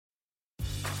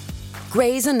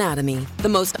Grey's Anatomy, the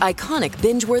most iconic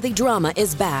binge-worthy drama,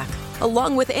 is back,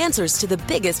 along with answers to the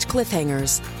biggest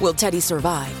cliffhangers. Will Teddy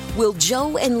survive? Will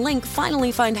Joe and Link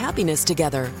finally find happiness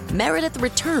together? Meredith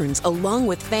returns along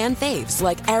with fan faves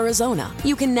like Arizona.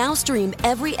 You can now stream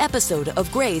every episode of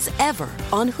Grey's ever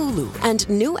on Hulu, and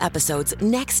new episodes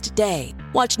next day.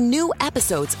 Watch new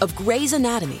episodes of Grey's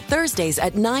Anatomy Thursdays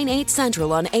at 9/8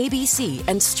 Central on ABC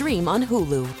and stream on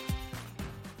Hulu.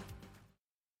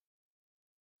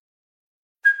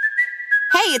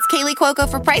 Hey, it's Kaylee Cuoco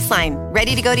for Priceline.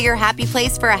 Ready to go to your happy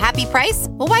place for a happy price?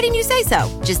 Well, why didn't you say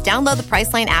so? Just download the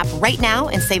Priceline app right now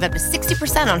and save up to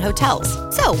 60% on hotels.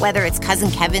 So whether it's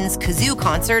Cousin Kevin's Kazoo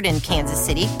Concert in Kansas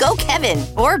City, go Kevin,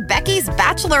 or Becky's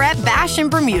Bachelorette Bash in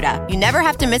Bermuda, you never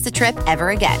have to miss a trip ever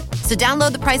again. So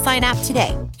download the Priceline app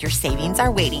today. Your savings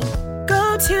are waiting.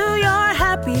 Go to your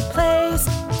happy place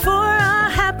for a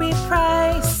happy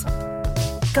price.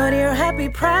 Go to your happy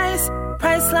price,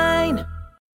 Priceline.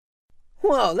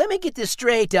 Whoa, let me get this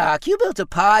straight, Doc. You built a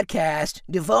podcast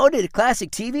devoted to classic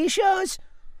TV shows?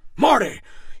 Marty,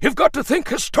 you've got to think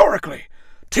historically.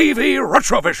 TV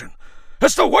Retrovision.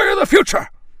 It's the way of the future.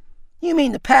 You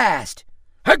mean the past?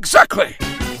 Exactly.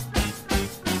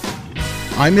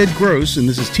 I'm Ed Gross, and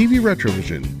this is TV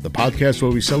Retrovision, the podcast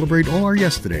where we celebrate all our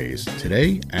yesterdays,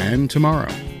 today and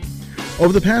tomorrow.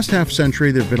 Over the past half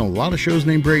century, there have been a lot of shows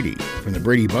named Brady, from the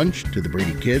Brady Bunch to the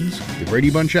Brady Kids, the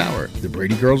Brady Bunch Hour, the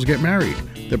Brady Girls Get Married,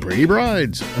 the Brady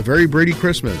Brides, A Very Brady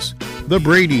Christmas, the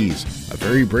Bradys, A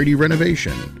Very Brady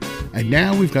Renovation, and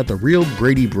now we've got the Real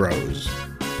Brady Bros.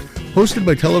 Hosted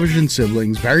by television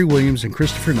siblings Barry Williams and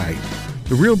Christopher Knight,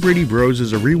 The Real Brady Bros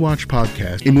is a rewatch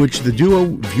podcast in which the duo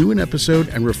view an episode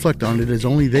and reflect on it as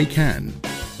only they can.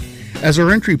 As our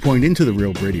entry point into The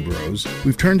Real Brady Bros,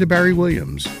 we've turned to Barry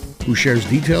Williams, who shares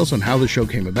details on how the show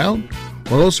came about,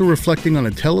 while also reflecting on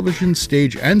a television,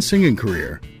 stage, and singing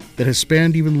career that has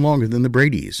spanned even longer than the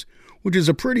Bradys, which is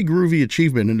a pretty groovy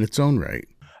achievement in its own right.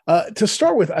 To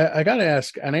start with, I got to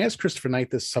ask, and I asked Christopher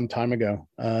Knight this some time ago,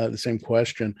 the same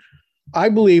question. I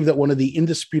believe that one of the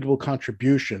indisputable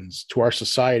contributions to our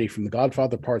society from The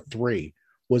Godfather Part 3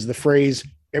 was the phrase,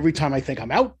 every time I think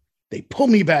I'm out, they pull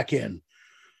me back in.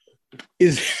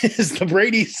 Is the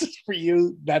Bradys for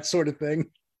you that sort of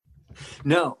thing?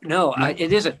 No,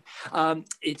 it isn't.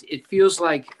 It feels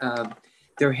like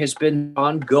there has been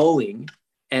ongoing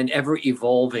and ever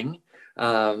evolving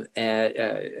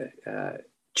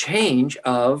change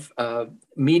of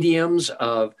mediums,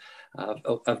 of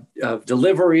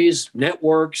deliveries,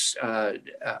 networks,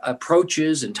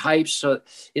 approaches, and types. So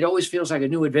it always feels like a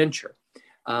new adventure.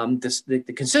 The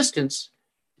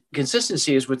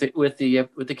consistency is with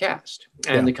the cast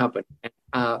and the company.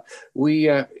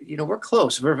 We're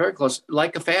close. We're very close,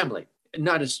 like a family.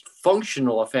 Not as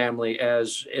functional a family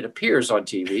as it appears on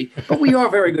TV, but we are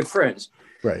very good friends.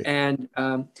 Right. And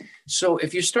so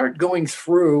if you start going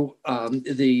through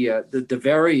the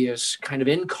various kind of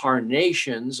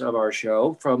incarnations of our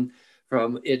show, from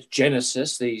its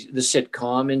genesis, the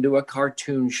sitcom, into a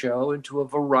cartoon show, into a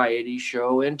variety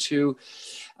show, into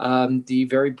the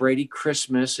Very Brady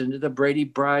Christmas, into the Brady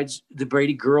Brides, the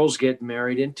Brady Girls Get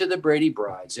Married, into the Brady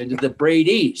Brides, into the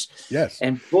Bradys. Yes.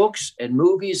 And books and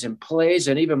movies and plays,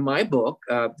 and even my book,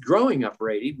 Growing Up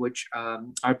Brady, which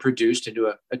I produced into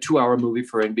a 2-hour movie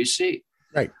for NBC.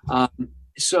 Right.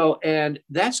 And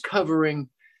that's covering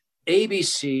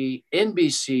ABC,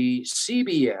 NBC,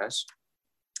 CBS.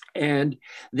 And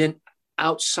then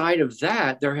outside of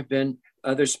that, there have been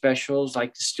other specials,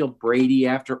 like Still Brady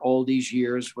After All These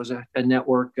Years was a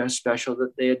network special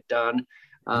that they had done.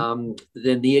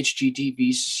 Then the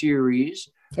HGTV series.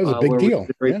 That was a big deal.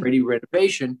 The Great Brady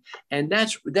Renovation. And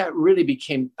that really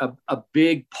became a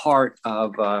big part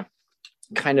of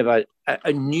kind of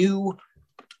a new,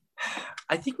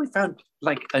 I think we found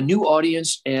like a new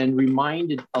audience and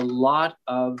reminded a lot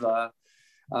of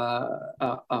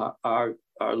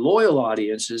our loyal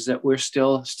audiences that we're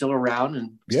still around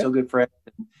and still good friends,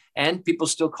 and people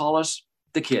still call us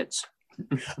the kids.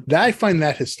 I find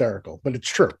that hysterical, but it's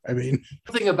true. I mean,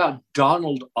 something about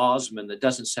Donald Osmond that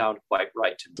doesn't sound quite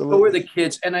right to me. But we're the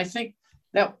kids, and I think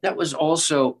that was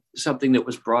also something that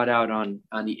was brought out on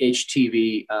the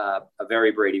HTV, A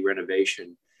Very Brady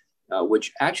Renovation,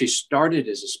 which actually started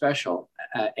as a special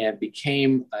and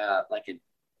became like an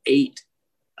 8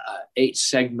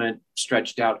 segment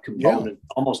stretched out component,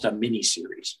 almost a mini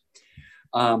series.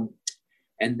 And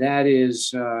that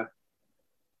is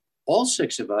all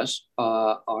 6 of us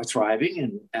are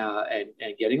thriving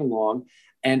and getting along,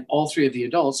 and all 3 of the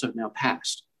adults have now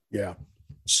passed. Yeah.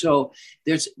 So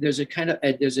there's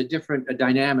a different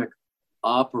dynamic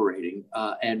operating,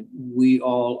 and we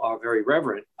all are very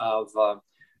reverent of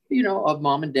of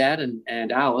Mom and Dad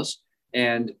and Alice,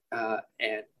 and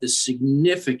the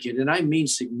significant, and I mean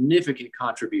significant,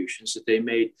 contributions that they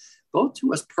made both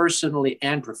to us personally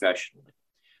and professionally.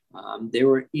 They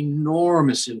were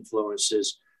enormous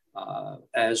influences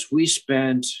as we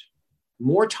spent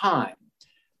more time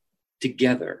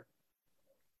together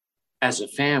as a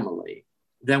family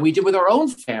than we did with our own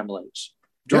families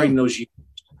during those years.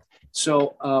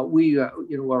 So we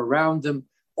were around them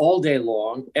all day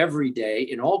long, every day,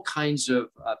 in all kinds of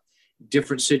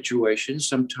different situations.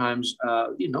 Sometimes,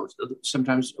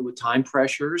 sometimes with time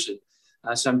pressures, and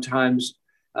sometimes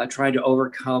trying to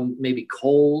overcome maybe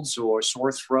colds or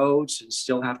sore throats and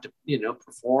still have to,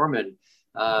 perform and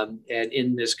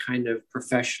in this kind of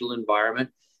professional environment.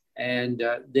 And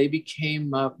they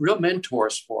became real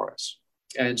mentors for us.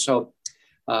 And so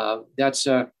that's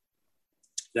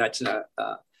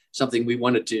something we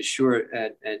wanted to assure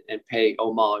and pay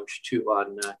homage to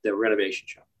on the Renovation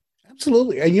Show.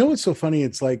 Absolutely. And what's so funny?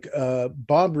 It's like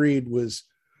Bob Reed was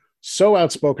so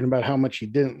outspoken about how much he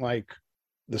didn't like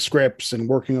the scripts and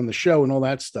working on the show and all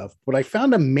that stuff. What I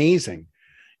found amazing,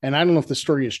 and I don't know if the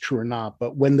story is true or not,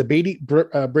 but when the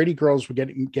Brady Girls were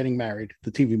getting married,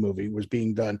 the TV movie was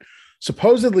being done.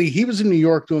 Supposedly he was in New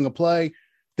York doing a play.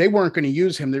 They weren't going to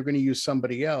use him. They were going to use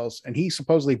somebody else. And he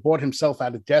supposedly bought himself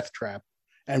out of Death Trap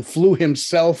and flew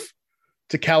himself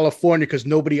to California because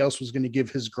nobody else was going to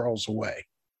give his girls away.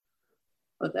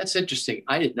 Well, that's interesting.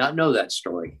 I did not know that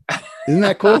story. Isn't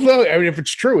that cool, though? I mean, if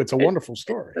it's true, it's a wonderful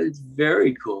story. It's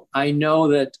very cool. I know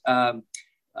that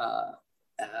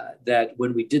that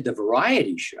when we did the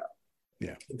variety show,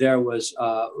 there was,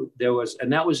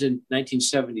 and that was in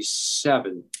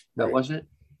 1977. That wasn't it?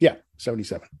 Yeah,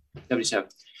 77. 77.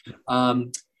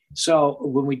 So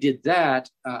when we did that,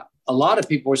 a lot of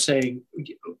people were saying,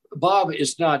 Bob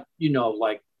is not,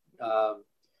 like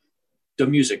the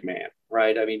Music Man,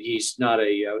 right? I mean, he's not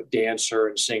a dancer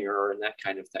and singer and that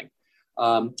kind of thing.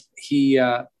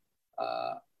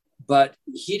 But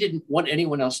he didn't want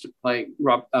anyone else to play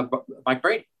Mike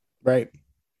Brady. Right.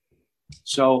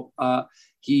 So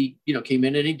he, came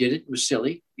in and he did it. It was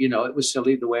silly. It was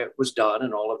silly the way it was done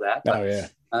and all of that.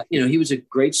 But, he was a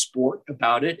great sport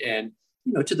about it. And,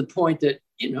 to the point that,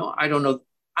 I don't know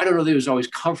that he was always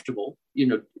comfortable,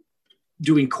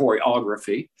 doing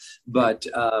choreography, but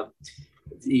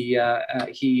he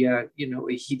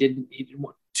didn't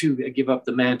want to give up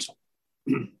the mantle.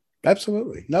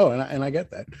 Absolutely. No, and I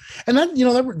get that. And that,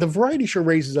 the variety show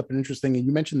raises up an interesting, and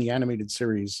you mentioned the animated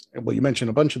series. Well, you mentioned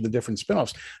a bunch of the different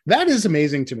spinoffs. That is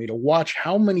amazing to me to watch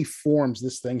how many forms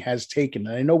this thing has taken.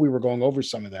 And I know we were going over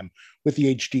some of them with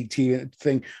the HDT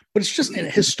thing, but it's just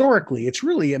historically, it's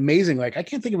really amazing. Like, I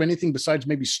can't think of anything besides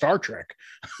maybe Star Trek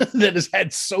that has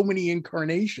had so many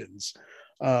incarnations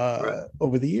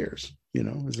over the years,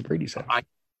 as the Brady said.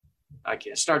 I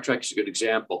can't. Star Trek is a good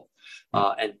example.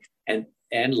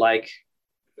 And like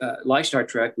Star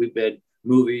Trek, we've been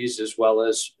movies as well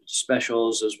as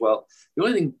specials as well. The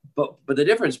only thing, but the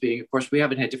difference being, of course, we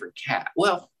haven't had different cast.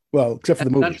 Well, except for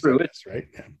the movies. Not true. Right?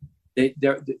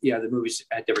 The movies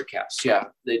had different casts. Yeah,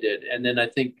 they did. And then I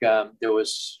think there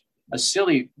was a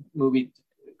silly movie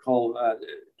called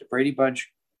The Brady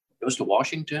Bunch Goes to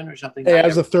Washington or something. Yeah,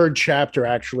 as a third chapter,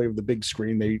 actually, of the big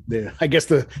screen. They I guess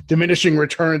the diminishing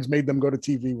returns made them go to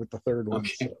TV with the third one.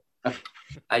 Okay. So.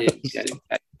 I didn't catch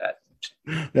that.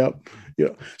 Yep. Yeah.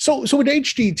 So with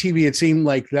HGTV, it seemed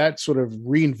like that sort of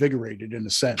reinvigorated, in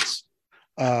a sense,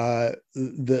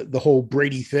 the whole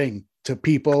Brady thing to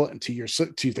people and to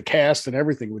the cast and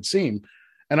everything, it would seem.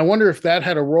 And I wonder if that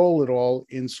had a role at all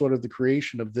in sort of the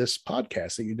creation of this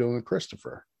podcast that you're doing with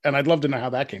Christopher. And I'd love to know how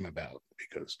that came about,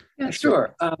 because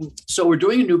sure. So we're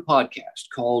doing a new podcast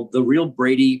called The Real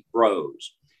Brady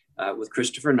Bros with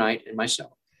Christopher Knight and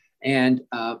myself. And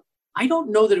I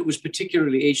don't know that it was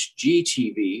particularly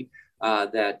HGTV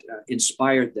that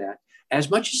inspired that, as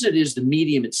much as it is the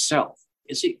medium itself.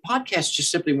 Podcasts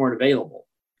just simply weren't available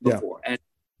before, and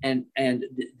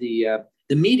the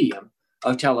medium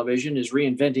of television is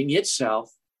reinventing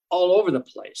itself all over the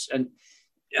place. And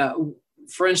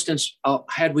for instance,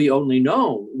 had we only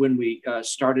known when we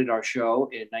started our show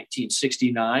in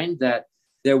 1969 that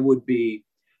there would be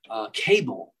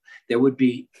cable, there would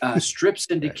be strip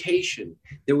syndication,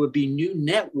 there would be new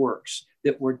networks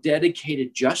that were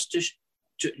dedicated just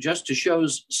to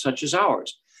shows such as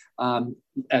ours,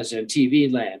 as in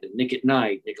TV Land and Nick at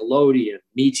Night, Nickelodeon,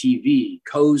 MeTV,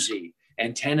 Cozy,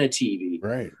 Antenna TV.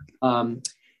 Right.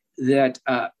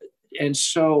 And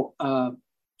so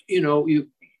you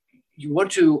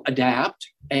want to adapt,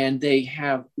 and they're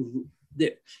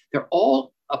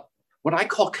all what I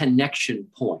call connection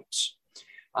points.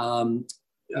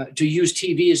 to use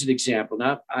TV as an example,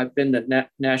 now I've been the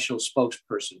national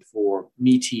spokesperson for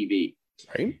MeTV,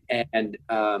 Right. and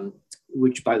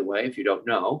which, by the way, if you don't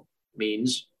know,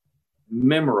 means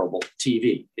memorable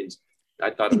TV.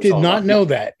 I thought I did not know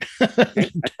that.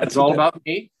 It's all about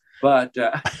me, but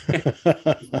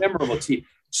memorable TV.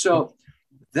 So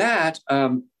that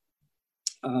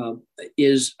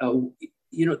is,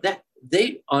 that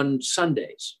they on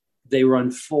Sundays they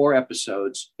run 4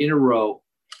 episodes in a row,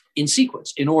 in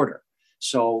sequence, in order.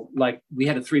 So, like we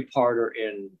had a 3-parter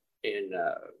in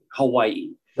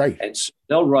Hawaii, Right, and so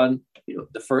they'll run,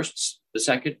 the first, the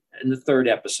second, and the third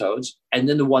episodes, and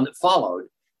then the one that followed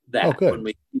that. Oh, good. When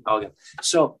we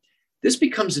so this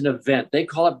becomes an event. They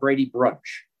call it Brady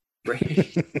Brunch.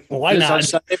 Why It's not? on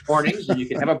Sunday mornings, and you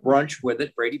can have a brunch with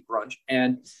it, Brady Brunch,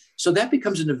 and so that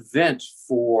becomes an event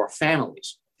for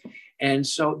families, and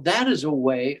so that is a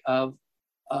way of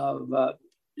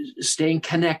staying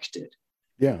connected.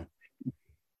 Yeah.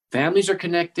 Families are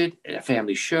connected, a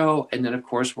family show, and then of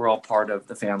course we're all part of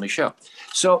the family show.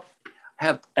 So,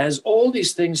 as all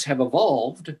these things have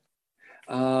evolved,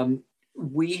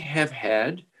 we have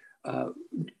had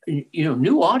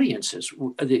new audiences.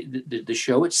 The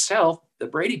show itself, the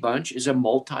Brady Bunch, is a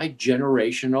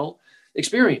multi-generational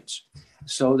experience,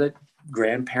 so that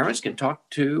grandparents can talk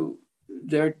to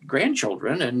their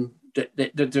grandchildren, and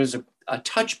that there's a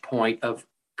touch point of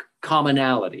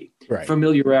commonality, Right.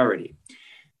 familiarity.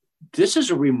 This is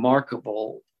a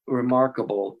remarkable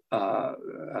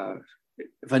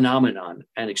phenomenon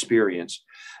and experience.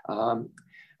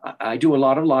 I do a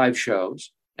lot of live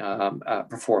shows,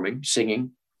 performing,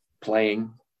 singing,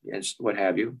 playing, and what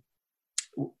have you.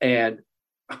 And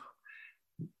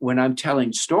when I'm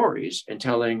telling stories and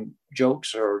telling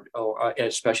jokes, or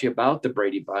especially about the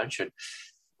Brady Bunch, and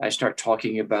I start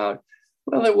talking about,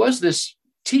 well, there was this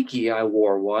tiki I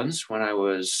wore once when I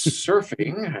was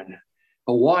surfing in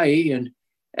Hawaii, and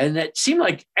it seemed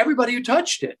like everybody who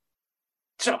touched it,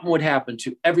 something would happen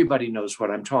to. Everybody knows what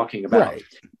I'm talking about.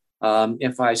 Right.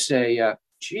 If I say,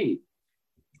 gee,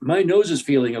 my nose is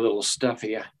feeling a little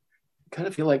stuffy, I kind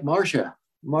of feel like Marsha.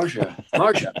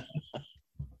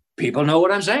 People know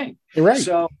what I'm saying. You're right.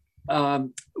 So,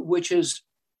 which is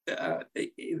very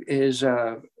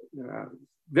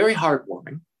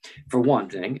heartwarming, for one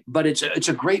thing, but it's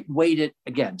a great way to,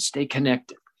 again, stay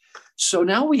connected. So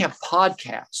now we have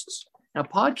podcasts. Now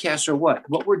podcasts are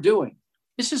what we're doing.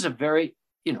 This is a very,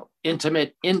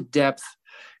 intimate, in-depth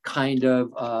kind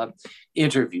of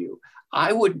interview.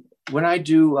 When I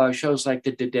do shows like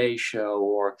the Today Show,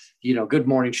 or Good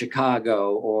Morning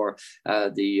Chicago, or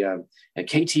the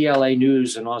KTLA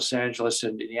News in Los Angeles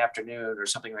in the afternoon, or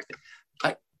something like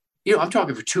that, I'm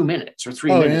talking for 2 minutes or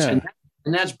 3 minutes, yeah.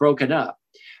 and that's broken up,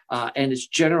 and it's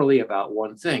generally about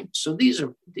one thing. So these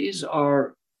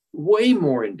are way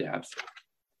more in depth,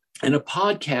 and a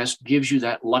podcast gives you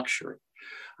that luxury.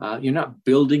 You're not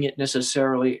building it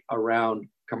necessarily around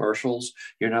commercials.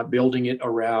 You're not building it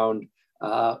around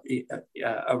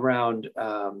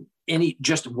any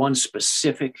just one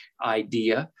specific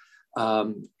idea,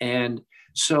 and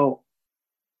so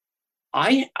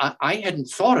I hadn't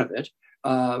thought of it,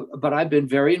 but I've been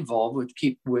very involved with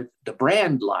the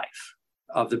brand life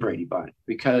of the Brady Bunch,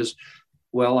 because,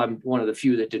 well, I'm one of the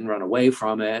few that didn't run away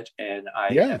from it, and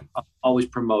I always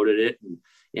promoted it. And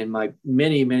in my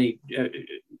many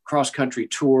cross-country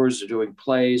tours, doing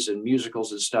plays and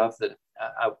musicals and stuff, that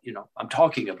I'm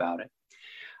talking about it.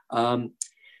 And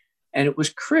it was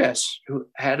Chris who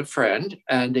had a friend,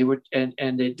 and they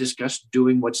discussed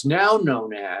doing what's now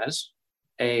known as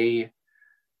a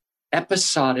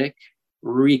episodic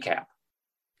recap.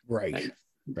 Right.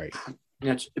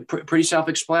 That's pretty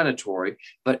self-explanatory,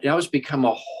 but now it's become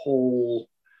a whole,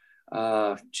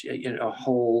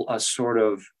 sort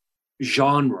of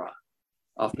genre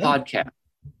of podcast.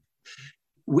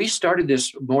 We started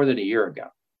this more than a year ago.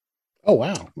 Oh,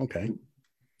 wow. Okay.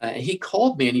 He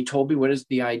called me and he told me what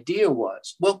the idea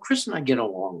was. Well, Chris and I get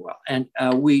along well, and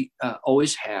we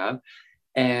always have.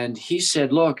 And he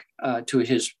said, look, to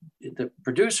the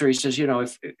producer, he says,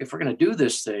 if we're going to do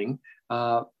this thing,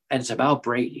 and it's about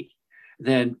Brady,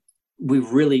 then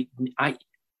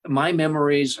my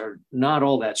memories are not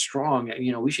all that strong.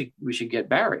 We should get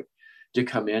Barry to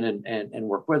come in and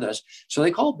work with us. So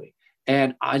they called me,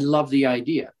 and I love the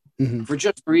idea. Mm-hmm. For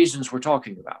just the reasons we're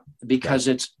talking about, because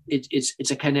it's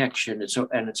a connection.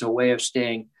 It's a way of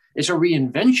staying. It's a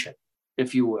reinvention,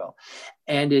 if you will,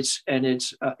 and it's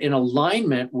in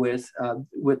alignment with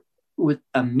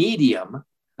a medium,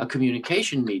 a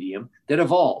communication medium that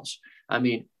evolves. I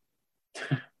mean,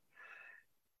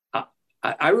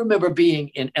 I remember being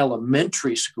in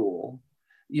elementary school,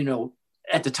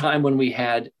 at the time when we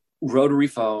had rotary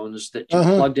phones that you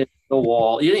plugged into the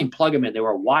wall. You didn't even plug them in. They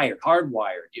were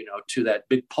hardwired, to that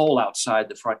big pole outside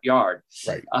the front yard.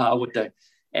 Right.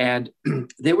 And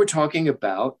they were talking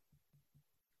about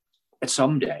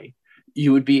someday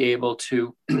you would be able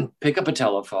to pick up a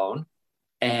telephone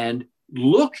and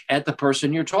look at the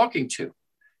person you're talking to.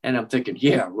 And I'm thinking,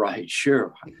 yeah, right,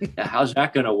 sure. Now, how's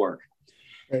that going to work?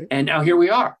 Right. And now here we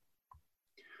are.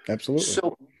 Absolutely.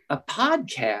 So a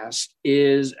podcast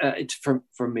is, it's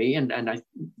for me, and I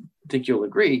think you'll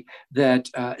agree, that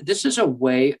this is a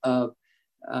way of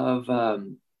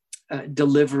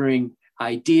delivering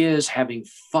ideas, having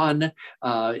fun,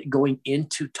 going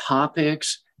into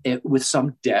topics with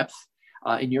some depth.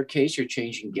 In your case, you're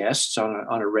changing guests on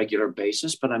a regular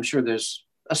basis, but I'm sure there's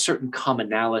a certain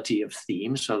commonality of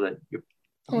theme so that you're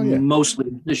mostly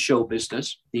the show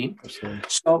business theme. Absolutely.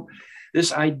 So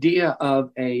this idea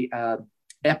of a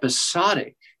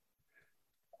episodic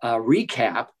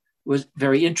recap was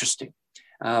very interesting.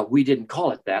 We didn't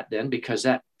call it that then because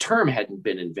that term hadn't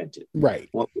been invented. Right.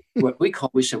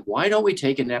 What we said, why don't we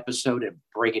take an episode and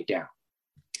break it down?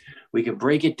 We can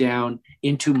break it down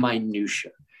into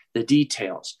minutia, the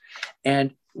details.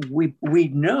 And we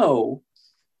know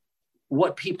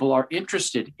what people are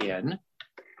interested in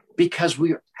because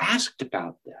we are asked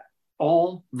about that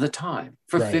all the time.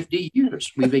 For 50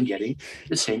 years, we've been getting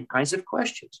the same kinds of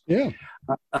questions. Yeah.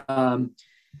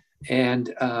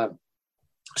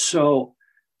 So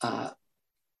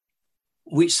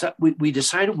we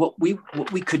decided what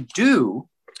we could do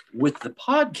with the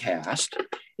podcast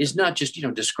is not just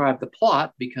describe the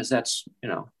plot, because that's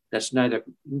not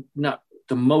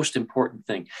the most important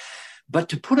thing, but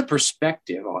to put a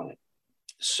perspective on it.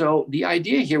 So the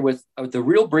idea here with the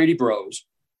Real Brady Bros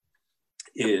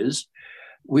is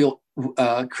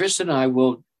Chris and I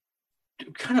will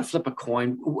kind of flip a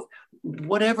coin,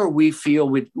 whatever we feel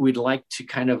we'd like to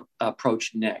kind of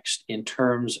approach next in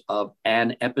terms of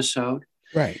an episode.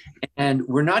 Right. And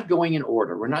we're not going in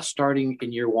order. We're not starting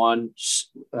in year one,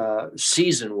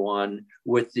 season one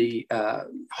with the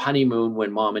honeymoon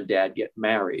when mom and dad get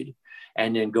married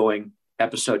and then going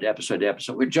episode to episode to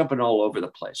episode. We're jumping all over the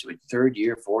place. We third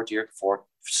year, fourth year,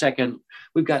 second.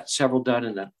 We've got several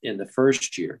done in the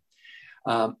first year.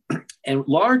 And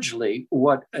largely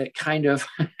what kind of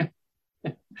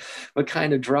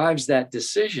drives that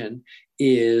decision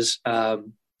is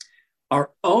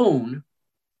our own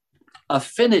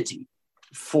affinity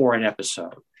for an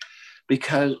episode,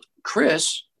 because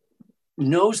Chris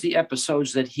knows the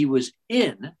episodes that he was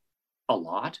in a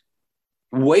lot,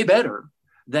 way better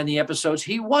than the episodes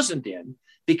he wasn't in,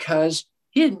 because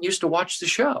he didn't used to watch the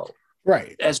show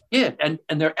as a kid. And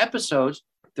their episodes,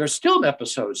 they're still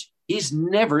episodes he's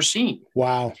never seen.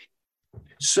 Wow.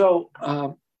 So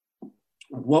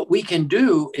what we can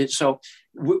do is, so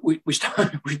we've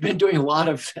been doing a lot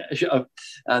of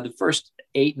the first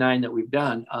 8, 9 that we've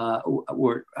done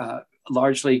were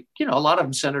largely, a lot of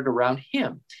them centered around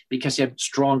him because he had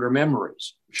stronger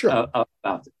memories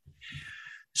about it.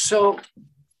 So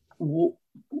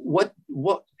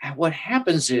what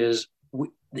happens is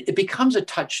it becomes a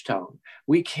touchstone.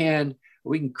 We can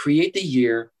create the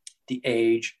year, the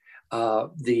age,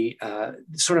 the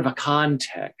sort of a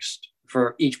context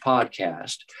for each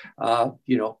podcast,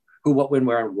 who, what, when,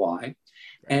 where, and why.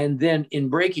 And then in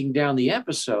breaking down the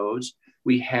episodes,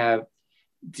 we have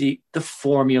the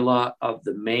formula of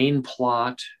the main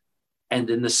plot and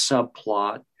then the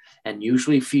subplot, and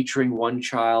usually featuring one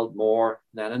child more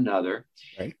than another,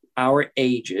 our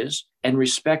ages, and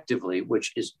respectively,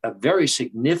 which is a very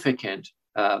significant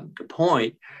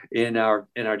point in our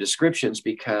descriptions,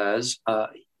 because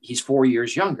he's 4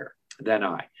 years younger than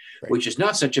I, which is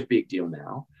not such a big deal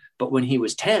now. But when he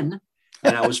was 10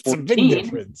 and I was 14, it's a big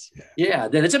difference. Yeah,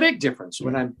 then it's a big difference.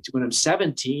 When I'm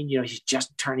 17, he's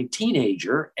just turning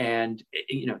teenager and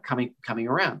coming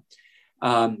around.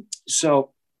 And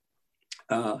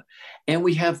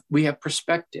we have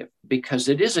perspective, because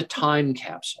it is a time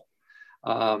capsule.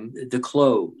 The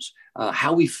close,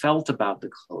 how we felt about the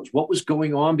close, what was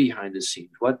going on behind the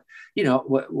scenes, what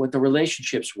the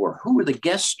relationships were, who were the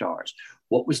guest stars,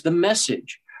 what was the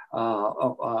message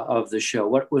of the show,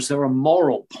 was there a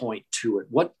moral point to it,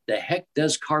 what the heck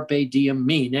does carpe diem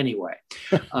mean anyway,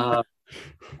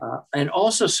 and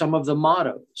also some of the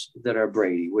mottos that are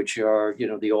Brady, which are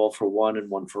the all for one and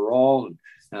one for all,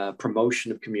 and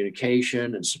promotion of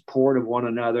communication and support of one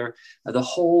another, the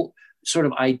whole sort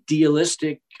of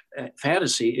idealistic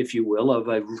fantasy, if you will, of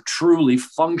a truly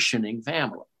functioning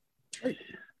family.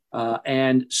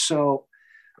 And so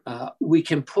we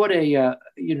can put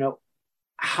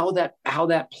how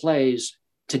that plays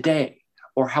today,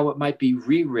 or how it might be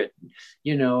rewritten.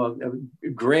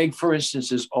 Greg, for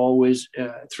instance, is always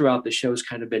throughout the shows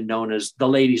kind of been known as the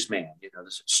ladies' man,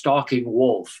 this stalking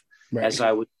wolf, right, as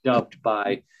I was dubbed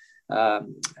by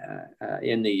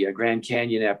in the Grand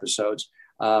Canyon episodes.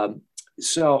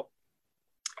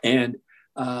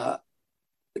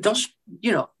 Those,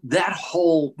 that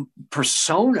whole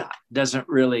persona doesn't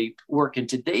really work in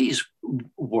today's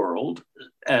world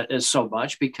as so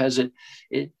much, because it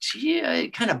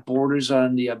kind of borders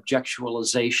on the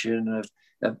objectualization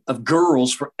of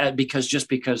girls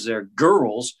because they're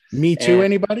girls. Me Too,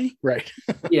 anybody? Right.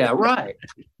 Yeah, right.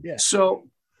 Yeah. So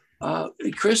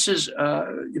Chris is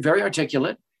very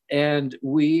articulate. And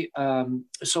we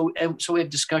we have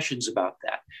discussions about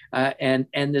that, and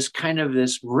this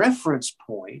reference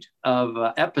point of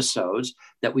episodes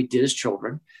that we did as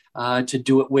children to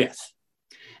do it with,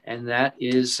 and that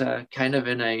is kind of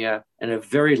in a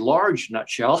very large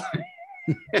nutshell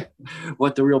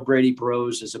what the Real Brady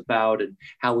Bros is about and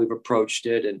how we've approached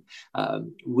it. And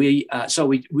we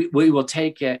will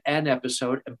take an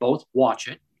episode and both watch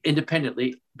it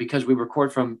independently, because we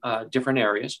record from different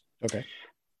areas. Okay.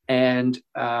 And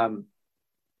then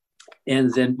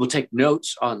we'll take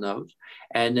notes on those,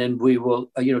 and then we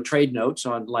will, trade notes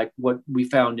on like what we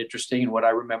found interesting and what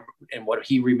I remember and what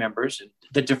he remembers, and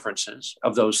the differences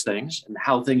of those things and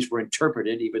how things were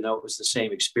interpreted, even though it was the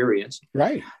same experience.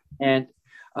 Right. And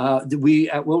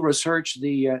we will research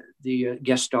the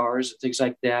guest stars and things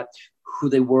like that, who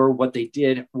they were, what they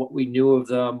did, what we knew of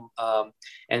them,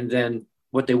 and then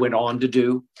what they went on to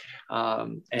do,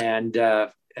 and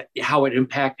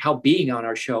how being on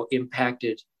our show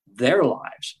impacted their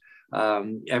lives.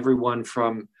 Everyone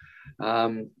from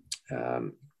Joe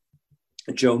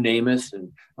Namath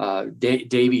and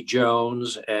Davy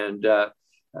Jones and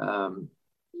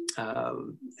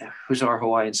who's our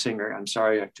Hawaiian singer? I'm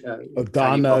sorry.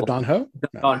 Don Ho. Don Ho.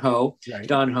 Right.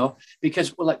 Don Ho.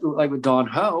 Because like with Don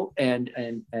Ho and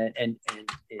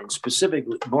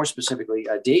specifically, more specifically,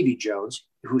 Davy Jones,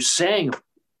 who sang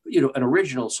an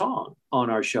original song on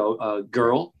our show,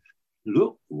 Girl,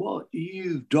 Look What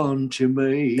You've Done to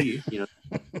Me.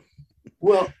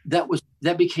 Well,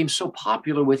 that became so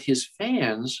popular with his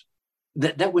fans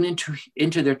that went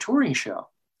into their touring show.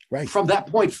 Right. From that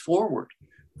point forward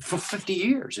for 50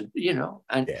 years, Davey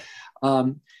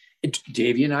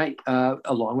and I,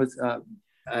 along with,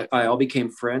 I all became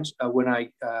friends when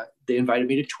they invited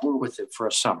me to tour with them for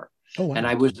a summer. Oh, wow. And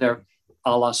I was there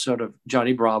a la sort of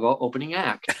Johnny Bravo opening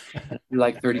act,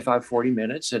 like 35, 40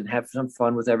 minutes and have some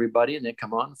fun with everybody and then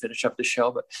come on and finish up the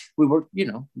show. But we were,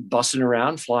 bussing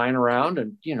around, flying around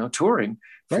and, touring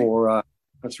for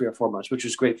 3 or 4 months, which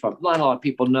was great fun. Not a lot of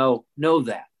people know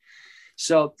that.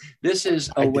 So this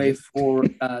is a way for,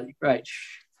 right.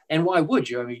 And why would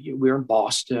you? I mean, we're in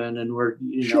Boston and we're,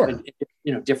 sure,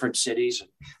 in different cities and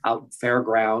out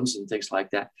fairgrounds and things like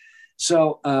that.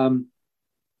 So,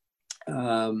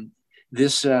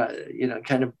 this, these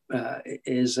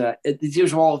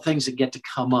are all things that get to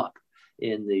come up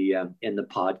in the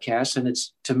podcast, and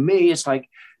to me, it's like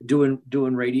doing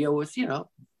radio with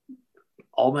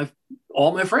all my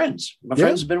friends. My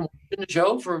friends have been watching the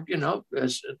show for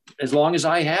as long as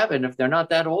I have, and if they're not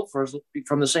that old,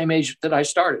 from the same age that I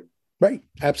started. Right,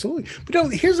 absolutely. But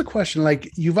here's a question: like,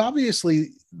 you've obviously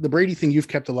the Brady thing you've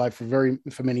kept alive for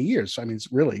many years. I mean,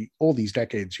 it's really all these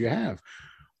decades you have.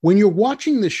 When you're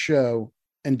watching the show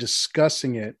and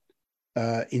discussing it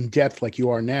in depth like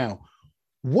you are now,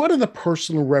 what are the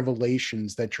personal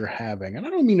revelations that you're having? And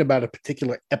I don't mean about a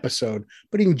particular episode,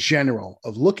 but in general,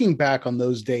 of looking back on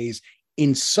those days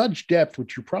in such depth,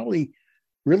 which you probably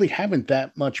really haven't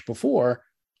that much before.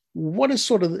 What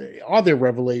is are there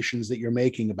revelations that you're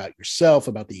making about yourself,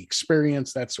 about the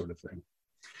experience, that sort of thing?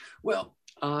 Well,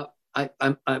 I'm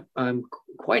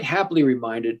quite happily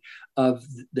reminded of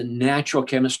the natural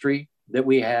chemistry that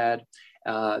we had,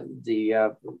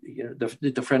 the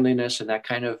friendliness and that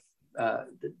kind of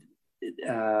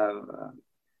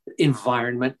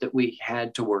environment that we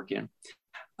had to work in.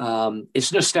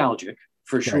 It's nostalgic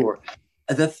for sure.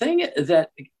 Right. The thing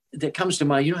that comes to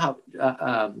mind, how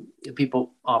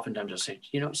people oftentimes will say,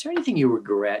 is there anything you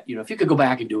regret? If you could go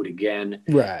back and do it again,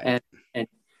 right?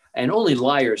 And only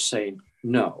liars say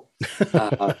no.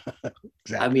 Exactly.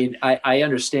 I mean, I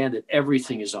understand that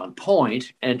everything is on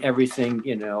point and everything,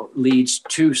 leads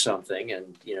to something,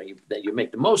 and that you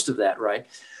make the most of that, right?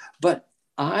 But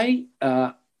I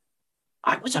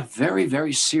was a very,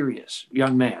 very serious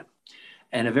young man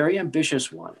and a very ambitious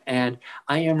one, and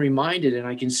I am reminded, and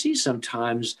I can see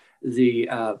sometimes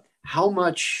how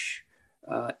much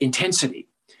intensity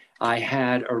I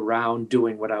had around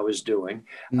doing what I was doing.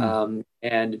 I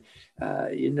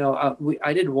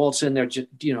didn't waltz in there just,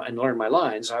 and learn my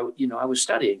lines. I was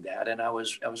studying that, and I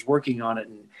was working on it.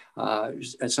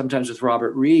 And sometimes with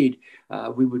Robert Reed,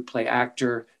 we would play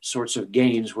actor sorts of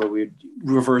games where we'd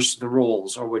reverse the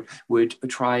roles, or would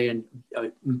try and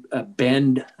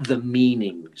bend the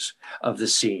meanings of the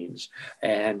scenes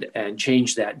and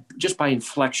change that just by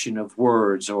inflection of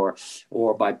words, or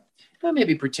by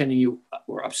maybe pretending you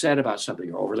were upset about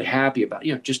something or overly happy about,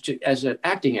 just as an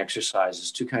acting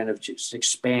exercises to kind of just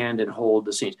expand and hold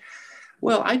the scenes.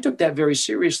 Well, I took that very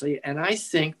seriously, and I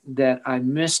think that I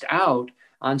missed out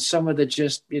on some of the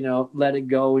just, let it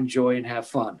go, enjoy, and have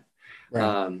fun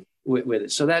with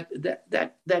it. So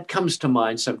that comes to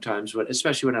mind sometimes,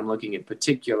 especially when I'm looking at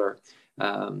particular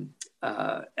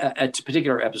a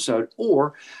particular episode,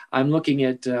 or I'm looking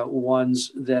at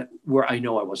ones where I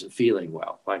know I wasn't feeling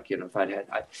well. Like, if I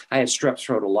had strep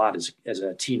throat a lot as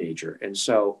a teenager, and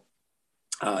so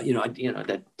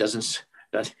that doesn't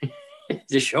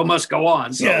the show must go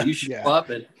on. So you show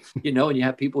up, and and you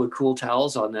have people with cool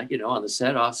towels on the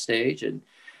set off stage, and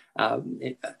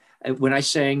when I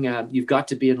sang "You've Got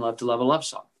to Be in Love to Love a Love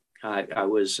Song," I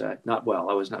was not well.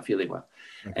 I was not feeling well.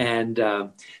 And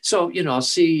so, I'll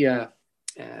see, do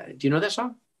you know that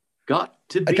song? Got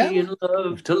to be in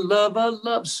love to love a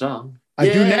love song. I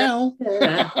do now.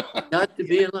 Got to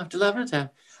be in love to love a time.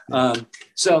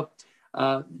 So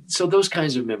those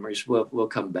kinds of memories will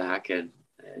come back and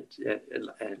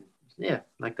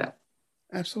like that.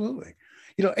 Absolutely.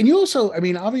 And you also,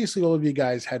 obviously all of you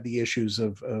guys had the issues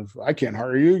of I can't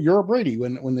hire you, you're a Brady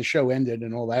when the show ended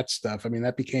and all that stuff.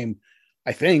 That became,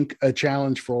 I think, a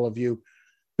challenge for all of you.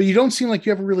 But you don't seem like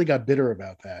you ever really got bitter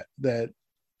about that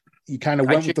you kind of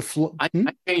went with the flow. I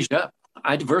changed up.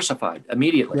 I diversified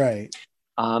immediately. Right.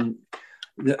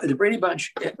 The Brady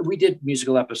Bunch, we did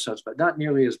musical episodes, but not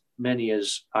nearly as many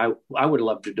as I would have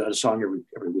loved to do a song every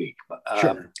week.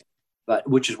 But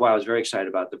which is why I was very excited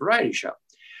about the variety show.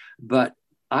 But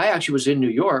I actually was in New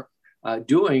York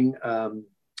doing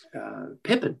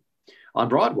Pippin on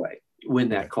Broadway when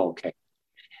that call came.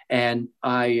 And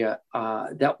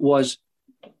that was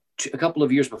a couple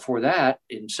of years before that,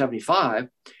 in 75,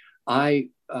 I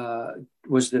did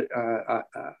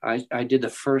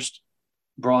the first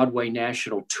Broadway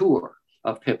national tour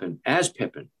of Pippin as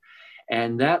Pippin.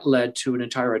 And that led to an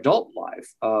entire adult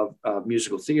life of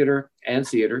musical theater and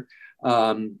theater,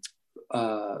 some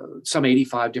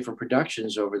 85 different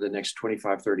productions over the next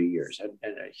 25, 30 years,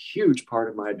 and a huge part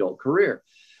of my adult career.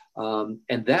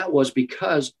 And that was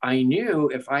because I knew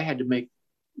if I had to make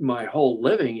my whole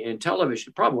living in television,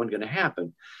 it probably wasn't going to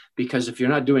happen, because if you're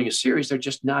not doing a series, there are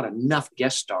just not enough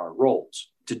guest star roles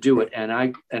to do it.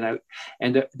 And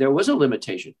there was a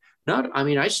limitation.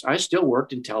 I still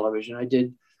worked in television. I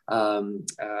did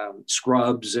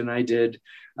Scrubs, and I did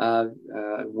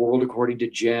World According to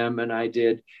Jim, and I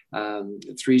did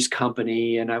Three's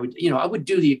Company, and I would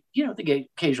do the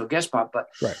occasional guest spot, but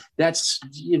that's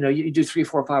you do 3,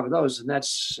 4, 5 of those, and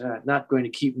that's not going to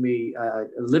keep me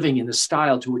living in the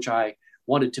style to which I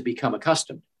wanted to become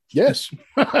accustomed. Yes.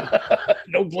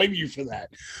 Don't blame you for that.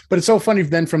 But it's so funny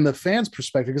then from the fans'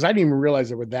 perspective, because I didn't even realize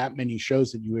there were that many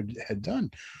shows that you had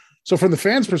done. So from the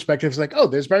fans' perspective, it's like, oh,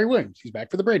 there's Barry Williams. He's back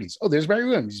for the Bradys. Oh, there's Barry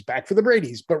Williams. He's back for the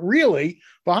Bradys. But really,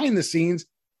 behind the scenes,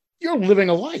 you're living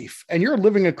a life and you're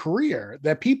living a career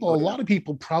that a lot of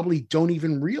people probably don't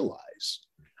even realize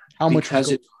how much.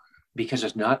 Because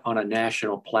it's not on a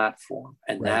national platform.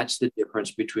 And that's the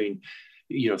difference between,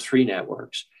 3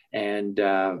 networks and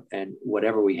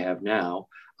whatever we have now,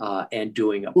 and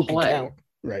doing a play.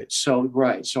 Right. So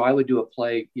I would do a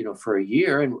play, for a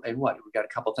year, and we got a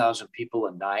couple thousand people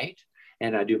a night,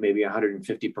 and I do maybe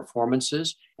 150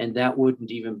 performances, and that wouldn't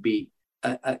even be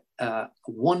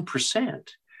 1%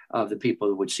 of the people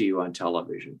who would see you on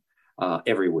television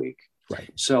every week.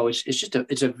 Right. So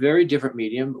it's a very different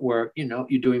medium where, you're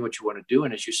doing what you want to do.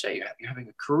 And as you say, you're having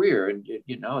a career, and,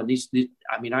 and these,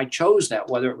 I chose that,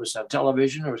 whether it was on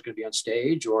television or it was going to be on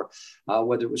stage, or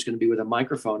whether it was going to be with a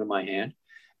microphone in my hand.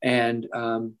 And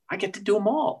I get to do them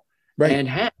all, and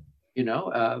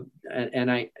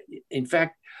and in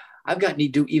fact, I've gotten to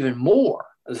do even more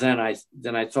than I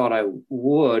thought I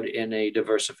would in a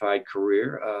diversified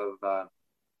career.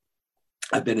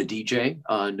 I've been a DJ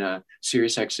on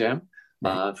Sirius XM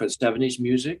for the 70s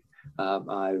music.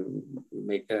 I've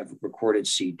recorded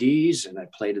CDs, and I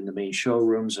played in the main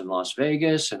showrooms in Las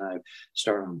Vegas, and I've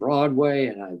started on Broadway,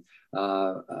 and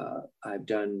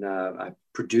I've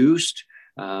produced.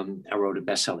 I wrote a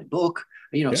best-selling book,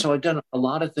 so I've done a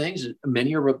lot of things.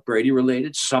 Many are Brady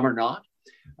related, some are not.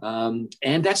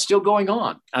 And that's still going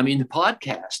on. I mean, the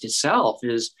podcast itself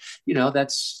is,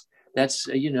 that's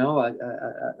a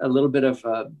little bit of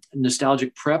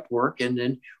nostalgic prep work, and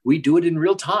then we do it in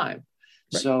real time.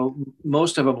 Right. So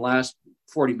most of them last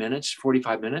 40 minutes,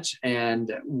 45 minutes,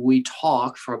 and we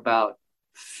talk for about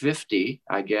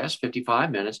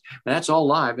 55 minutes. And that's all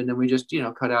live, and then we just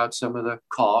cut out some of the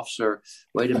coughs or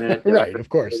wait a minute, right? Of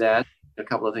course, that a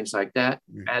couple of things like that.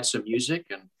 Add some music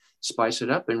and spice it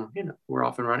up, and we're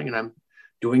off and running, and I'm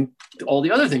doing all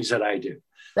the other things that I do.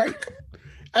 Right.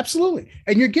 Absolutely.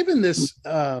 And you're given this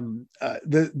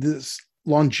this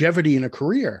longevity in a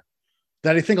career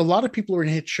that I think a lot of people who are in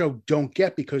a hit show don't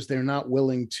get, because they're not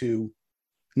willing to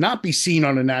not be seen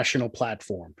on a national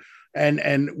platform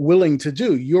and willing to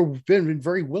do. You've been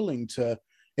very willing to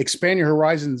expand your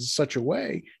horizons in such a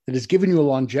way that has given you a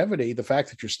longevity, the fact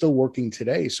that you're still working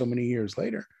today so many years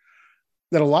later,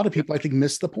 that a lot of people, I think,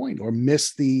 miss the point or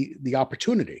miss the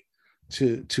opportunity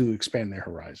to expand their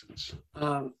horizons.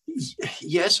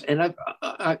 Yes, and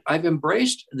I've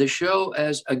embraced the show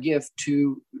as a gift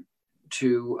to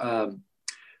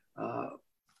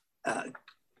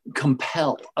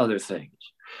compel other things,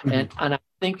 and I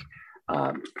think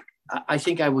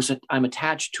I'm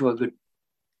attached to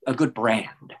a good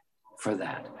brand for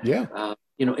that. Yeah.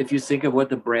 If you think of what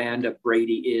the brand of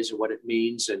Brady is and what it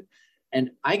means,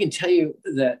 and I can tell you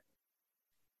that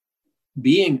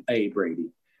being a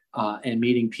Brady and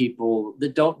meeting people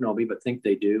that don't know me but think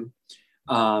they do,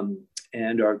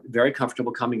 and are very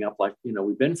comfortable coming up like,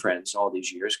 we've been friends all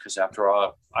these years, because after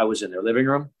all, I was in their living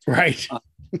room. Right.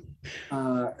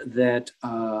 That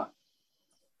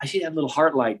I see that little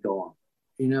heart light go on,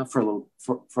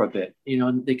 for a bit,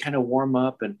 and they kind of warm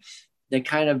up and they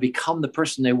kind of become the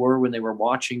person they were when they were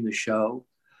watching the show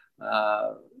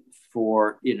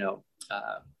for,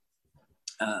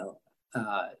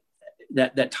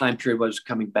 that time period was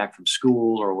coming back from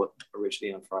school, or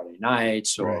originally on Friday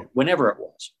nights, or right, whenever it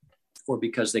was, or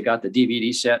because they got the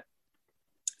DVD set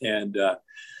and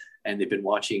they've been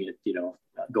watching it,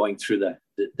 going through the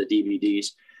DVDs,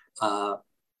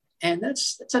 and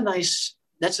that's a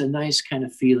nice kind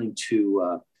of feeling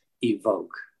to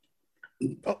evoke.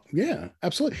 Oh yeah,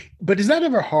 absolutely. But is that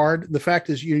ever hard? The fact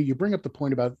is, you bring up the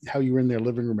point about how you're in their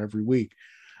living room every week.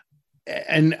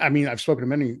 And I mean, I've spoken to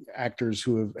many actors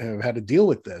who have had to deal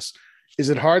with this. Is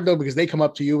it hard though, because they come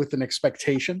up to you with an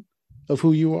expectation of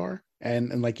who you are?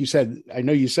 And like you said, I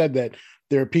know you said that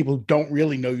there are people who don't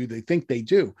really know you. They think they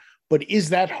do. But is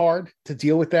that hard to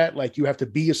deal with that? Like, you have to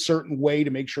be a certain way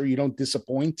to make sure you don't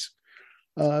disappoint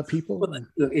people? Well,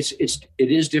 it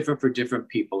is different for different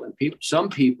people. And some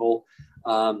people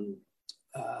are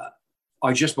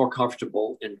just more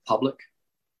comfortable in public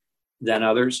than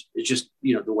others. It's just,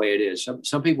 the way it is.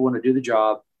 Some people want to do the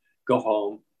job, go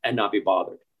home, and not be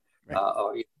bothered. Right.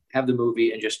 Or have the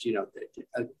movie and just,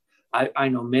 I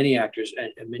know many actors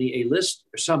and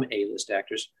some A-list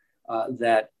actors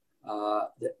that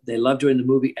they love doing the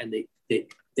movie, and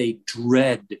they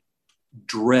dread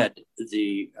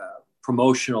the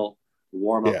promotional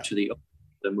warm up to the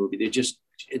movie. They just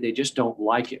don't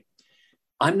like it.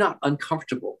 I'm not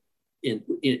uncomfortable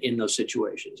in those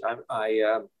situations.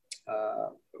 I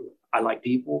like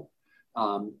people,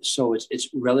 so it's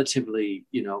relatively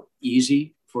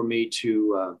easy for me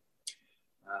to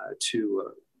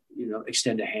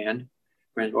extend a hand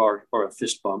or a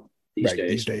fist bump these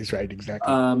days. These days, right?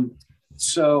 Exactly.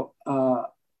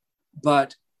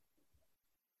 But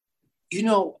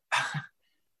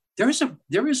there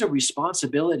is a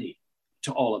responsibility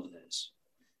to all of this.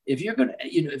 If you're going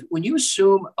to, when you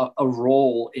assume a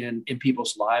role in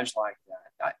people's lives like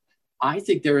that, I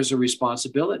think there is a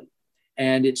responsibility,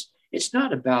 and it's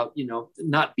not about,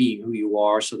 not being who you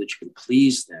are so that you can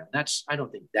please them. I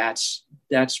don't think that's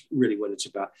really what it's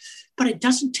about. But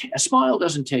a smile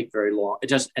doesn't take very long. It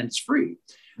does, and it's free.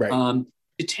 Right.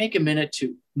 To take a minute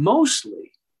to,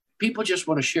 mostly people just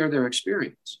want to share their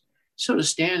experience. So to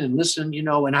stand and listen,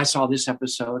 and I saw this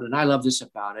episode and I love this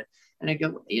about it. And I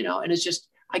go, and it's just,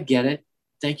 I get it.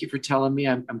 Thank you for telling me.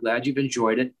 I'm glad you've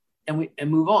enjoyed it. And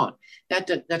move on.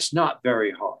 That's not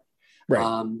very hard.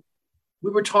 Right. We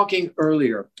were talking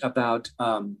earlier about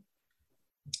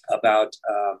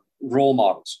role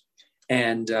models,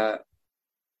 and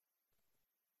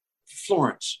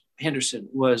Florence Henderson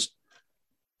was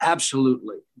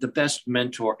absolutely the best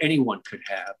mentor anyone could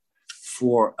have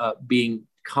for being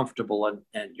comfortable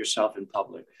and yourself in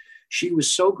public. She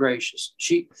was so gracious.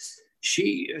 She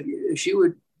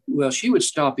would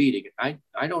stop eating. I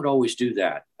don't always do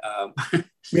that.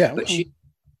 But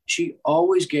she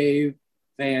always gave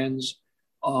fans,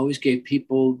 always gave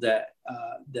people that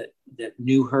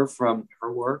knew her from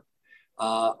her work,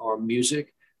 or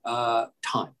music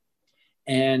time.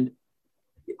 And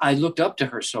I looked up to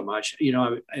her so much,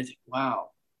 I think,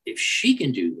 wow, if she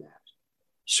can do that,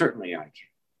 certainly I can.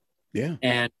 Yeah.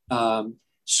 And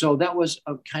so that was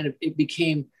it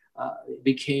became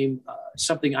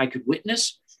something I could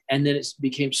witness. And then it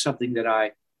became something that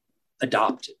I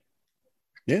adopted.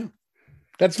 Yeah.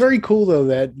 That's very cool though,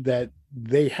 that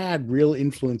they had real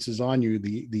influences on you,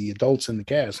 the adults in the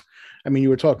cast. I mean, you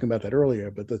were talking about that earlier,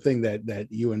 but the thing that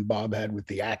you and Bob had with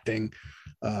the acting,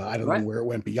 I don't know where it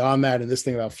went beyond that. And this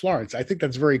thing about Florence, I think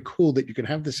that's very cool that you can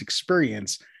have this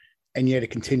experience and yet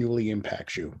it continually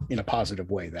impacts you in a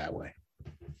positive way that way.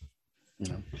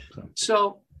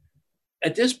 So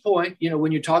at this point,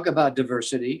 when you talk about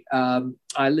diversity,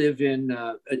 I live in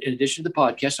addition to the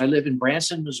podcast, I live in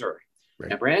Branson, Missouri. Right.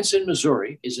 Now, Branson,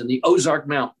 Missouri is in the Ozark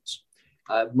Mountains.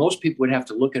 Most people would have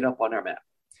to look it up on our map.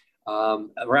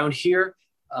 Around here,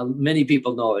 many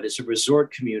people know it. It's a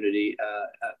resort community, a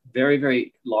very,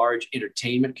 very large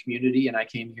entertainment community. And I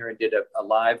came here and did a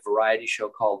live variety show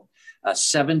called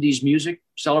 70s Music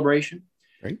Celebration.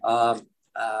 Right.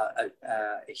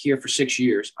 Here for 6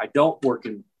 years. I don't work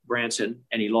in Branson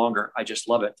any longer. I just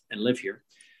love it and live here.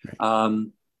 Right.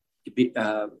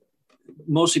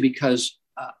 Mostly because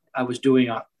I was doing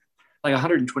like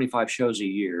 125 shows a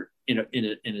year in a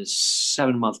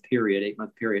 7-month period,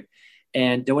 8-month period.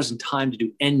 And there wasn't time to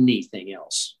do anything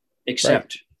else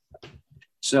except. Right.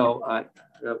 So I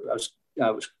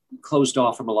was closed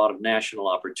off from a lot of national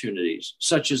opportunities,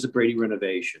 such as the Brady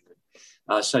renovation,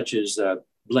 such as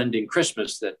Blending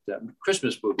Christmas, that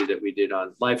Christmas movie that we did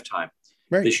on Lifetime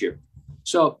this year.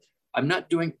 So I'm not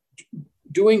doing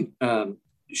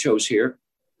shows here,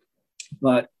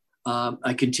 but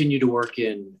I continue to work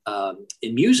in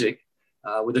music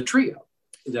with a trio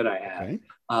that I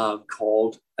have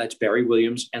called, it's Barry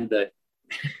Williams and the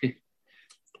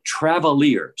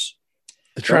Traveliers.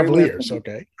 The Traveliers,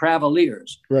 okay.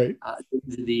 Traveliers. Right.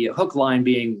 The hook line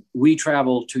being, we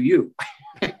travel to you.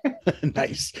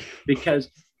 Nice.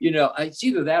 Because, it's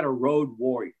either that or Road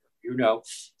Warrior,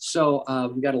 So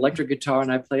we got electric guitar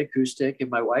and I play acoustic, and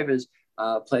my wife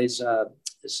plays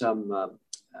some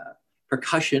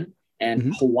percussion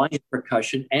and Hawaiian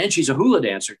percussion, and she's a hula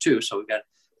dancer too. So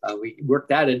we worked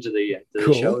that into the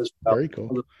show as well. Very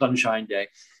cool. The Sunshine Day,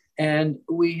 and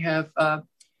we have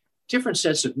different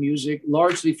sets of music,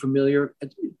 largely familiar,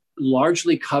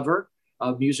 largely cover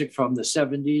music from the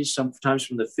 70s, sometimes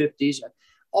from the 50s,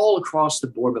 all across the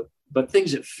board, but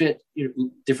things that fit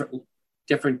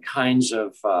different kinds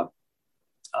of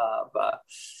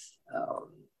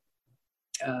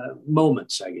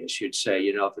moments, I guess you'd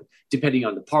say, depending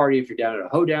on the party, if you're down at a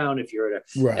hoedown, if you're at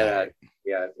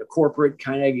a corporate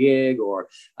kind of gig, or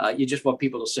you just want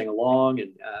people to sing along.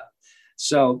 And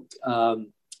so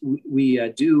we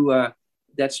do,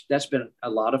 that's been a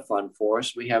lot of fun for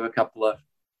us. We have a couple of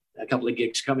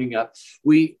gigs coming up.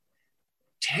 We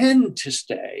tend to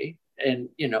stay in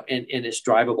this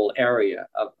drivable area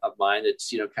of mine.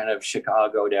 It's, kind of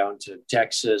Chicago down to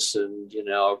Texas and,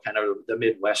 kind of the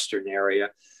Midwestern area.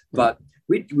 But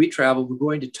we travel. We're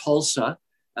going to Tulsa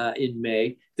in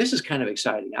May. This is kind of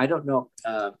exciting. I don't know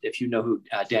if you know who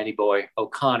Danny Boy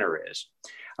O'Connor is.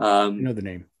 I know the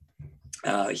name.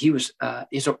 He was a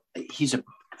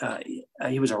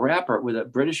rapper with a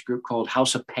British group called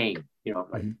House of Pain,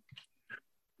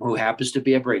 who happens to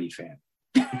be a Brady fan.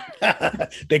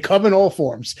 They come in all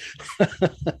forms.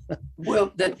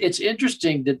 Well, it's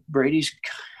interesting that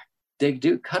they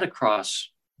do cut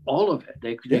across all of it.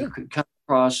 They cut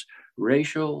across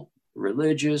racial,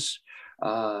 religious,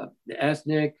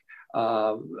 ethnic,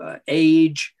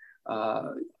 age,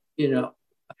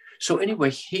 So anyway,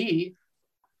 he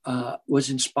was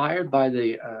inspired by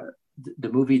the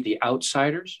movie The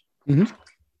Outsiders,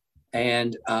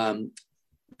 and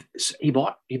he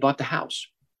bought the house.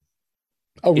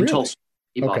 Oh, really? In Tulsa.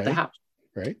 He bought the house.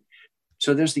 Right.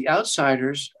 So there's The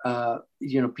Outsiders.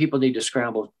 People need to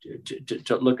scramble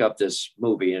to look up this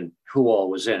movie and who all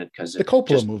was in it, because the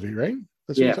Coppola movie, right?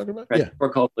 That's what you're talking about. Right. Yeah.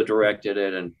 Coppola directed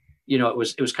it, and it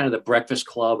was kind of the Breakfast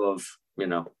Club of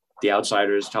The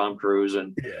Outsiders, Tom Cruise,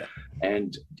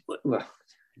 and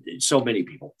so many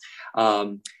people.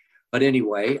 But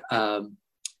anyway,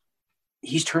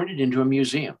 he's turned it into a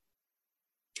museum,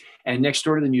 and next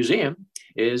door to the museum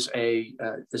is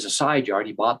there's a side yard.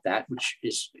 He bought that, which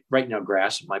is right now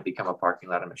grass. It might become a parking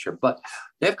lot, I'm not sure, but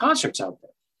they have concerts out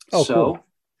there. Oh, so cool.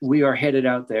 We are headed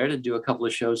out there to do a couple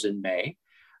of shows in May,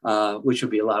 which will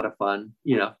be a lot of fun.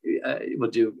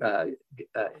 We'll do a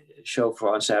show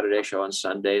on Saturday, show on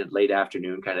Sunday, late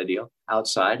afternoon kind of deal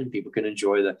outside, and people can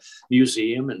enjoy the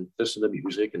museum and listen to the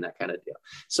music and that kind of deal.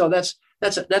 So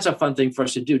that's a fun thing for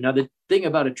us to do. Now, the thing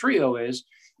about a trio is,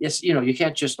 yes, you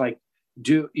can't just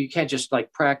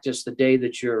practice the day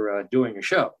that you're doing a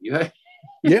show. You have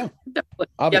to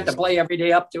play every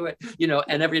day up to it,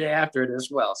 and every day after it as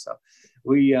well. So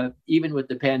we, even with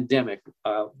the pandemic,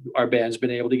 our band's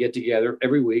been able to get together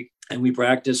every week, and we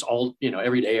practice all,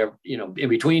 every day, in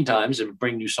between times, and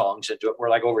bring new songs into it. We're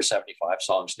like over 75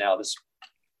 songs now.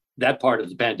 That part of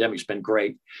the pandemic's been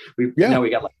great. Now we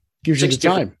got like gives you the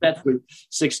time.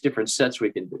 6 different sets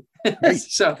we can do. Right.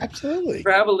 So absolutely,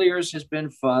 Travelers has been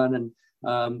fun,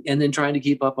 and then trying to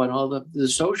keep up on all the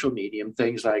social medium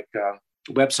things like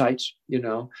websites. You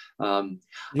got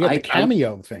the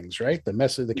Cameo things, right? The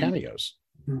mess of the cameos.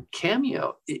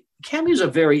 Cameo is a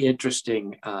very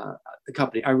interesting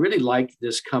company. I really like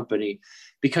this company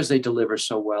because they deliver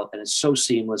so well, and it's so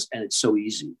seamless, and it's so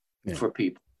easy for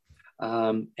people.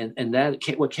 And that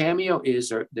what Cameo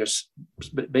is, there's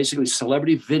basically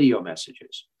celebrity video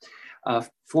messages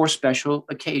for special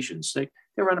occasions. They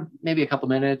run maybe a couple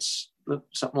minutes,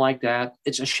 something like that.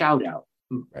 It's a shout out,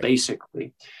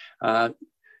 basically. At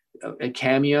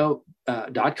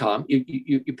cameo.com,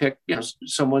 you pick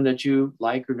someone that you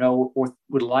like or know or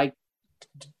would like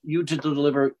you to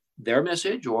deliver their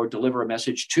message or deliver a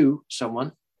message to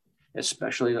someone,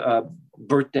 especially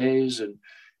birthdays and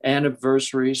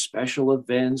anniversaries, special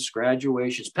events,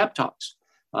 graduations, pep talks.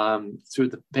 Through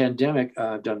the pandemic,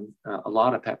 I've done a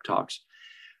lot of pep talks.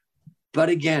 But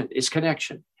again, it's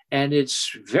connection, and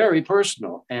it's very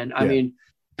personal. And I mean,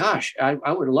 gosh,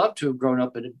 I would love to have grown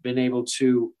up and been able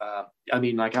to, I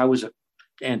was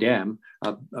and am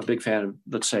a big fan of,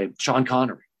 let's say, Sean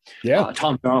Connery,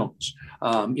 Tom Jones.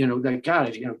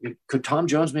 Could Tom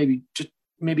Jones maybe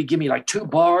give me like 2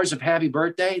 bars of happy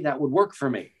birthday? That would work for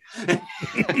me.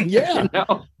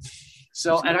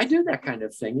 So, and I do that kind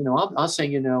of thing. I'll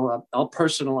say, I'll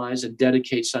personalize and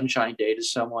dedicate Sunshine Day to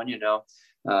someone.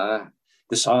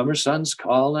 The summer sun's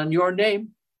calling your name,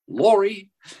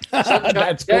 Lori.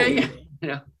 That's Day.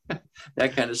 Cool.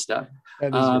 That kind of stuff.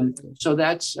 So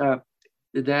that's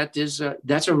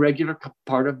a regular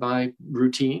part of my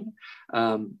routine.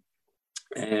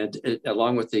 And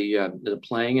along with the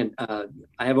playing, and I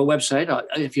have a website.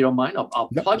 If you don't mind, I'll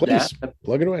plug that.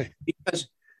 Plug it away. Because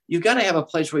you've got to have a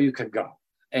place where you can go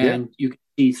and you can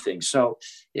see things. So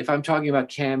if I'm talking about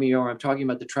Cameo, or I'm talking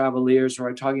about the Travelers, or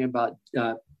I'm talking about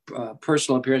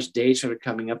personal appearance dates that are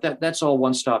coming up, that's all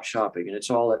one-stop shopping, and it's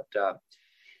all at.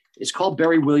 It's called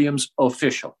Barry Williams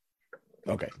Official.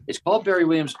 Okay. It's called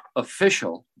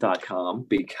BarryWilliamsOfficial.com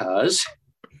because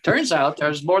turns out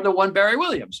there's more than one Barry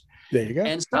Williams. There you go.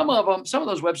 And some of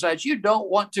those websites you don't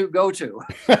want to go to.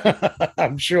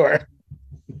 I'm sure.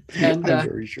 And I'm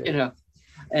very sure.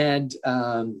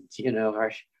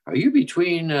 Are you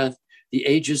between the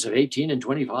ages of 18 and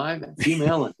 25 and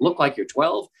female and look like you're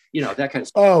 12? That kind of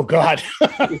stuff. Oh God.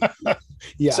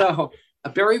 Yeah. So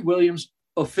Barry Williams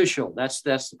Official. That's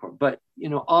the point. But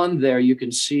on there you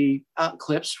can see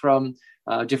clips from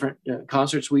different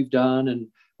concerts we've done, and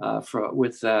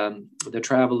with the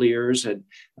Travelers, and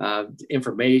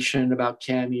information about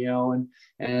Cameo,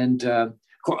 and I'm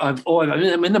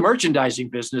in the merchandising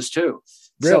business too.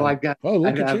 Really? So I've got,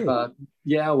 we've got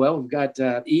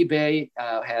eBay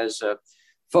has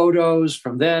photos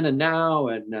from then and now,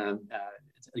 and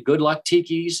Good Luck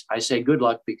Tikis. I say good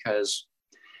luck because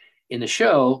in the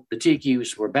show the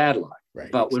Tikis were bad luck,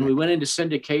 but when we went into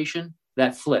syndication,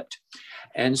 that flipped.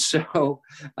 And so,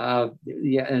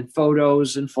 and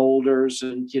photos and folders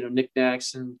and,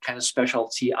 knickknacks and kind of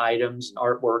specialty items and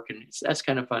artwork. And that's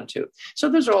kind of fun too. So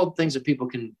those are all things that people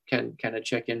can kind of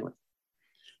check in with.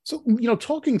 So,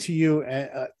 talking to you,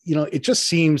 it just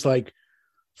seems like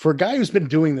for a guy who's been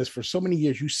doing this for so many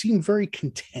years, you seem very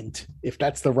content, if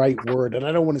that's the right word. And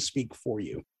I don't want to speak for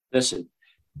you. Listen,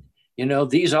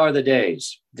 these are the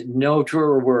days. No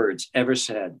truer words ever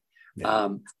said. Yeah.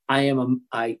 I am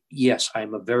a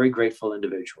very grateful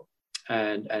individual,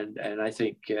 and I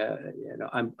think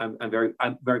I'm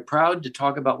very proud to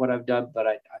talk about what I've done, but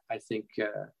I think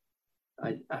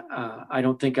I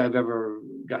don't think I've ever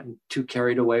gotten too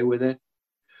carried away with it,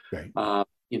 right? Or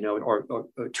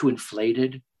too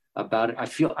inflated about it. I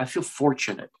feel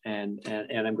fortunate and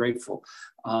I'm grateful.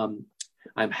 I'm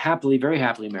very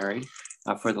happily married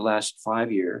for the last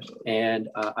 5 years, and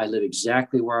I live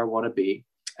exactly where I want to be.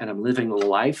 And I'm living the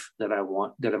life that I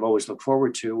want, that I've always looked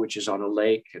forward to, which is on a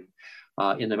lake and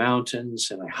in the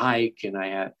mountains, and I hike, and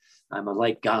I'm a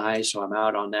light guy, so I'm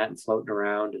out on that and floating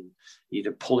around and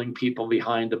either pulling people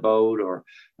behind the boat or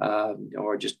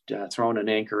just throwing an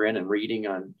anchor in and reading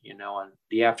on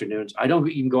the afternoons. I don't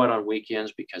even go out on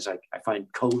weekends because I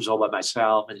find coves all by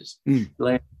myself and just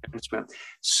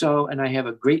so, and I have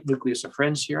a great nucleus of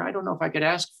friends here. I don't know if I could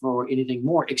ask for anything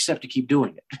more except to keep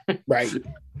doing it. Right.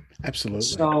 Absolutely.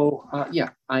 So,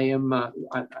 I am,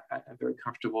 I'm very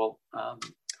comfortable.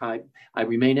 I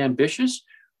remain ambitious,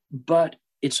 but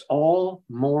it's all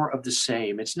more of the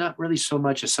same. It's not really so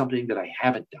much as something that I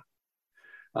haven't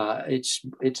done.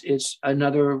 It's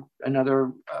another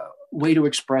way to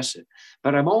express it.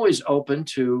 But I'm always open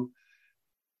to,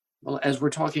 well, as we're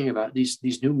talking about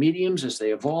these new mediums as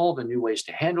they evolve and new ways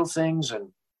to handle things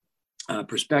and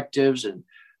perspectives, and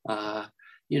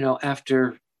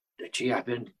after, I've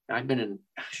been in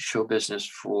show business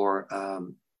for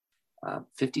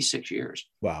 56 years.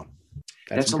 Wow,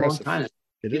 that's a long time.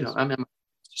 It is. I'm in my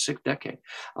 6th decade,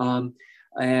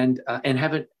 and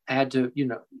haven't had to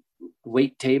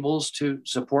wait tables to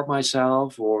support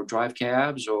myself or drive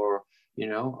cabs or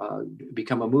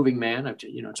become a moving man.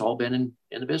 It's all been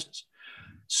in the business.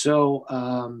 So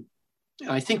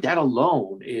I think that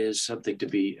alone is something to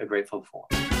be grateful for.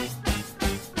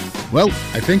 Well,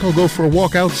 I think I'll go for a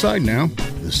walk outside now.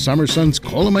 The summer sun's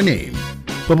calling my name.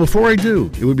 But before I do,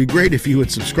 it would be great if you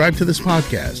would subscribe to this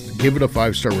podcast, give it a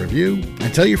 5-star review,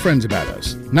 and tell your friends about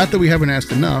us. Not that we haven't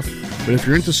asked enough, but if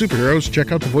you're into superheroes,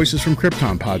 check out the Voices from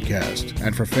Krypton podcast.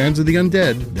 And for fans of the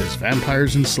undead, there's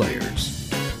Vampires and Slayers.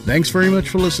 Thanks very much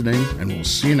for listening, and we'll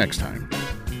see you next time.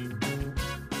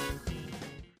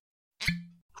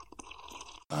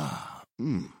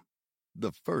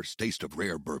 The first taste of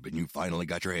rare bourbon you finally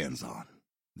got your hands on.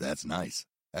 That's nice.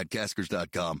 At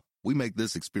Caskers.com, we make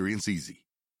this experience easy.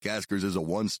 Caskers is a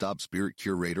one-stop spirit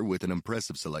curator with an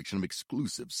impressive selection of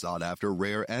exclusive, sought-after,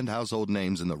 rare, and household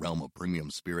names in the realm of premium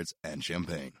spirits and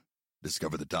champagne.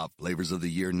 Discover the top flavors of the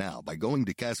year now by going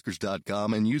to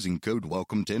Caskers.com and using code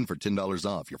WELCOME10 for $10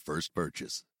 off your first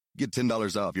purchase. Get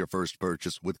 $10 off your first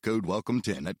purchase with code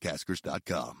WELCOME10 at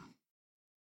Caskers.com.